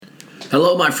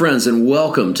Hello, my friends, and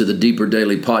welcome to the Deeper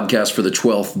Daily Podcast for the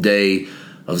 12th day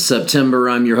of September.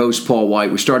 I'm your host, Paul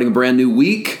White. We're starting a brand new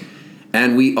week,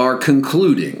 and we are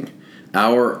concluding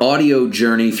our audio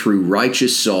journey through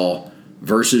Righteous Saul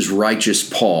versus Righteous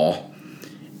Paul.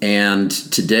 And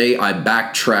today I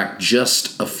backtrack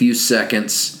just a few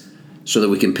seconds so that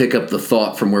we can pick up the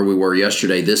thought from where we were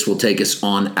yesterday. This will take us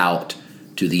on out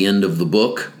to the end of the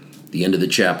book, the end of the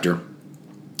chapter.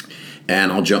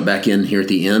 And I'll jump back in here at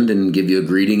the end and give you a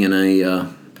greeting and a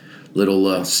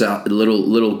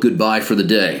little goodbye for the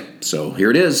day. So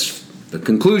here it is, the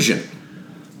conclusion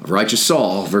of Righteous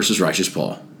Saul versus Righteous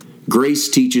Paul. Grace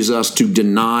teaches us to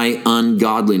deny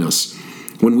ungodliness.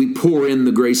 When we pour in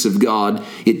the grace of God,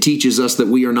 it teaches us that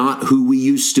we are not who we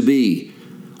used to be.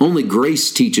 Only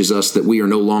grace teaches us that we are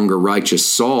no longer righteous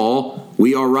Saul,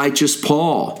 we are righteous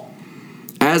Paul.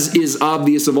 As is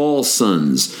obvious of all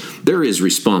sons, there is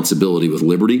responsibility with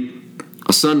liberty.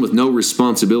 A son with no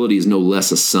responsibility is no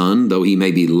less a son, though he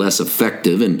may be less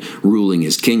effective in ruling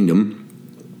his kingdom.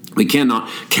 We cannot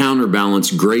counterbalance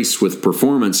grace with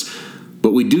performance,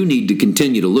 but we do need to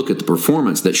continue to look at the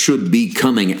performance that should be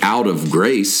coming out of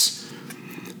grace.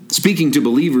 Speaking to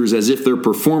believers as if their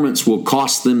performance will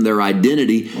cost them their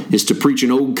identity is to preach an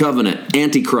old covenant,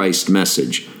 antichrist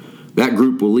message. That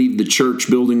group will leave the church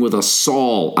building with a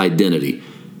Saul identity,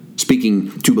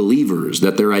 speaking to believers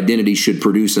that their identity should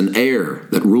produce an heir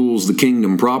that rules the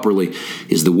kingdom properly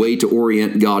is the way to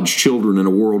orient God's children in a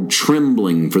world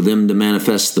trembling for them to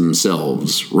manifest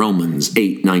themselves. Romans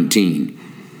 8:19.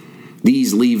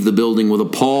 These leave the building with a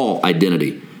Paul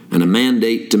identity and a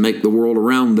mandate to make the world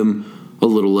around them a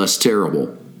little less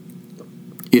terrible.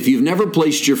 If you've never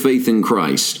placed your faith in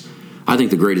Christ, I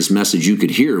think the greatest message you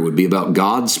could hear would be about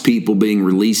God's people being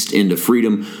released into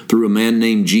freedom through a man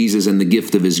named Jesus and the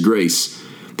gift of his grace.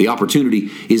 The opportunity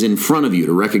is in front of you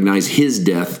to recognize his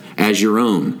death as your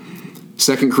own.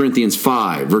 2 Corinthians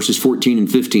 5, verses 14 and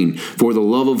 15, "For the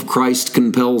love of Christ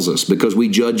compels us, because we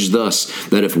judge thus,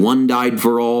 that if one died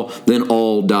for all, then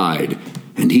all died.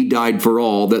 And he died for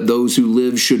all, that those who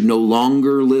live should no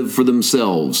longer live for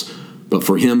themselves, but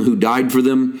for him who died for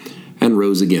them and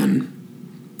rose again."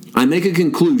 I make a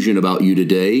conclusion about you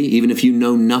today, even if you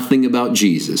know nothing about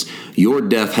Jesus. Your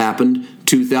death happened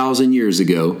 2,000 years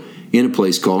ago in a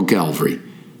place called Calvary.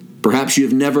 Perhaps you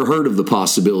have never heard of the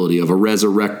possibility of a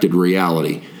resurrected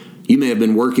reality. You may have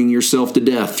been working yourself to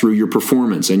death through your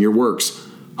performance and your works,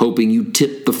 hoping you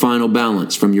tip the final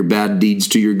balance from your bad deeds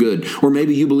to your good. Or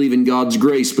maybe you believe in God's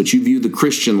grace, but you view the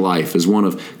Christian life as one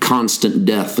of constant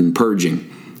death and purging.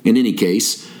 In any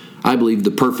case, I believe the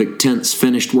perfect tense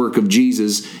finished work of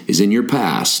Jesus is in your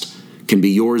past, can be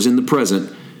yours in the present,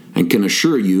 and can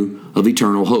assure you of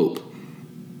eternal hope.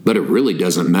 But it really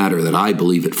doesn't matter that I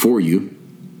believe it for you.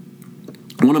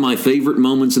 One of my favorite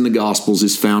moments in the Gospels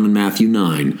is found in Matthew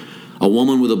 9. A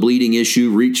woman with a bleeding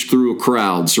issue reached through a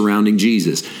crowd surrounding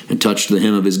Jesus and touched the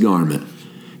hem of his garment.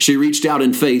 She reached out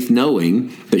in faith,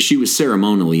 knowing that she was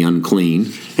ceremonially unclean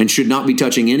and should not be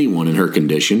touching anyone in her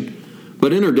condition.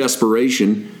 But in her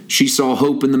desperation, she saw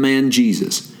hope in the man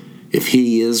Jesus. If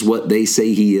he is what they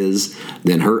say he is,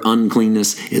 then her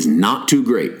uncleanness is not too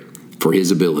great for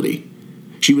his ability.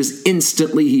 She was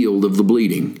instantly healed of the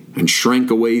bleeding and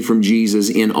shrank away from Jesus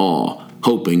in awe,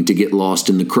 hoping to get lost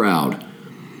in the crowd.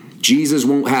 Jesus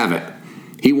won't have it.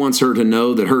 He wants her to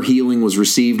know that her healing was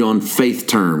received on faith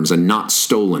terms and not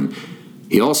stolen.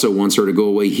 He also wants her to go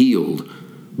away healed,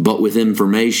 but with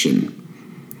information.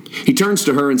 He turns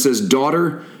to her and says,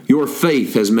 "Daughter, your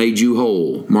faith has made you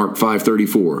whole." Mark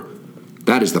 5:34.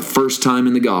 That is the first time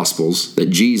in the Gospels that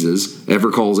Jesus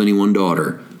ever calls anyone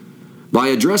daughter. By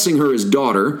addressing her as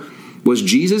daughter, was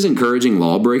Jesus encouraging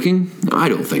law-breaking? I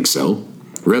don't think so.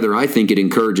 Rather, I think it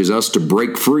encourages us to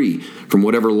break free from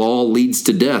whatever law leads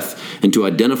to death and to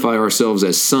identify ourselves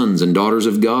as sons and daughters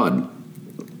of God.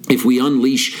 If we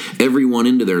unleash everyone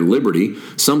into their liberty,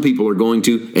 some people are going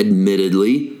to,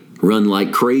 admittedly, run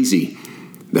like crazy.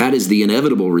 That is the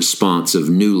inevitable response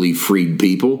of newly freed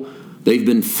people. They've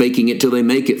been faking it till they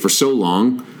make it for so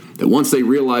long that once they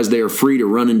realize they are free to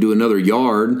run into another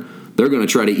yard, they're going to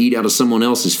try to eat out of someone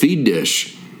else's feed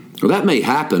dish. Well, that may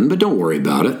happen, but don't worry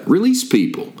about it. Release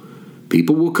people.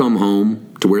 People will come home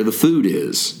to where the food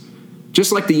is.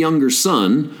 Just like the younger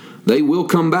son, they will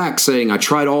come back saying, "I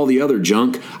tried all the other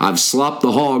junk, I've slopped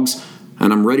the hogs,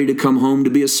 and I'm ready to come home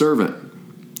to be a servant."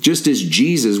 Just as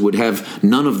Jesus would have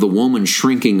none of the woman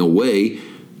shrinking away,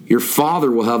 your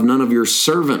Father will have none of your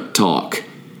servant talk.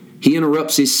 He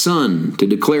interrupts his son to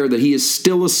declare that he is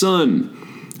still a son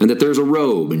and that there's a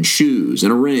robe and shoes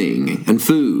and a ring and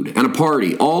food and a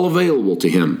party all available to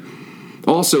him.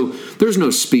 Also, there's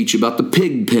no speech about the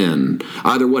pig pen,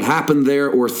 either what happened there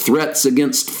or threats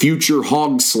against future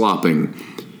hog slopping.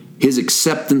 His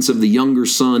acceptance of the younger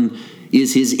son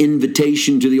is his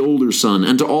invitation to the older son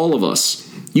and to all of us.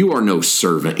 You are no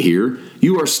servant here.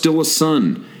 You are still a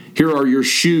son. Here are your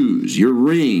shoes, your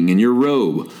ring, and your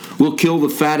robe. We'll kill the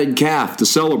fatted calf to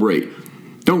celebrate.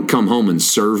 Don't come home and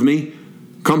serve me.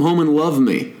 Come home and love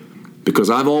me, because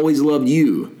I've always loved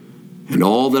you, and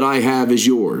all that I have is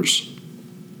yours.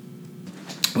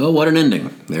 Well, what an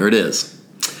ending. There it is.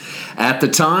 At the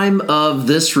time of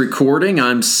this recording,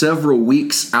 I'm several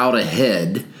weeks out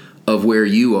ahead of where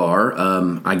you are.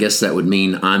 I guess that would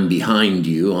mean I'm behind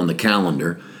you on the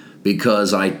calendar,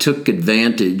 because I took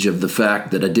advantage of the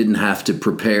fact that I didn't have to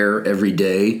prepare every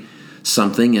day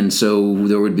something, and so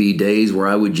there would be days where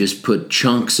I would just put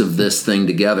chunks of this thing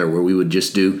together, where we would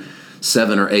just do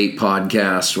 7 or 8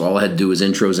 podcasts. All I had to do was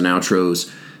intros and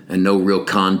outros and no real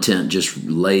content, just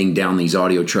laying down these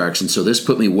audio tracks. And so this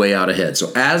put me way out ahead.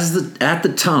 So at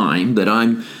the time that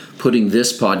I'm putting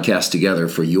this podcast together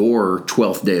for your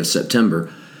 12th day of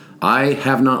September, I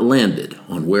have not landed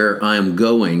on where I am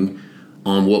going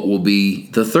on what will be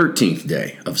the 13th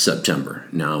day of September.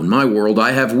 Now, in my world,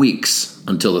 I have weeks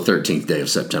until the 13th day of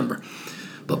September.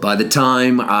 But by the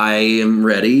time I am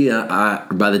ready,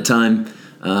 by the time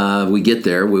we get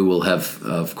there, we will have,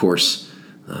 of course,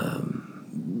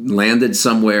 landed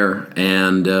somewhere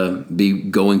and be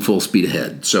going full speed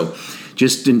ahead. So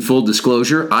just in full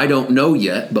disclosure, I don't know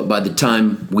yet, but by the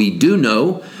time we do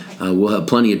know, we'll have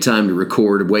plenty of time to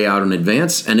record way out in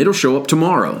advance, and it'll show up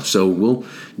tomorrow. So we'll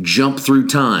jump through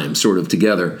time sort of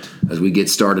together as we get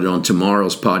started on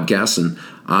tomorrow's podcast. And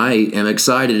I am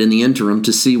excited in the interim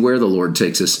to see where the Lord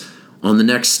takes us on the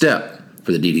next step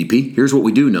for the DDP. Here's what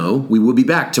we do know. We will be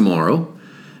back tomorrow,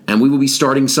 and we will be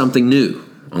starting something new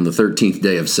on the 13th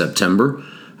day of September.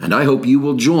 And I hope you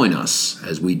will join us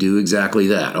as we do exactly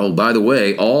that. Oh, by the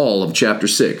way, all of Chapter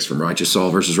 6 from Righteous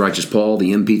Saul versus Righteous Paul,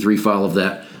 the MP3 file of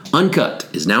that, uncut,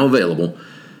 is now available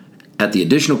at the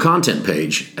additional content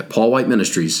page at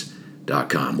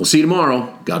paulwhiteministries.com. We'll see you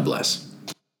tomorrow. God bless.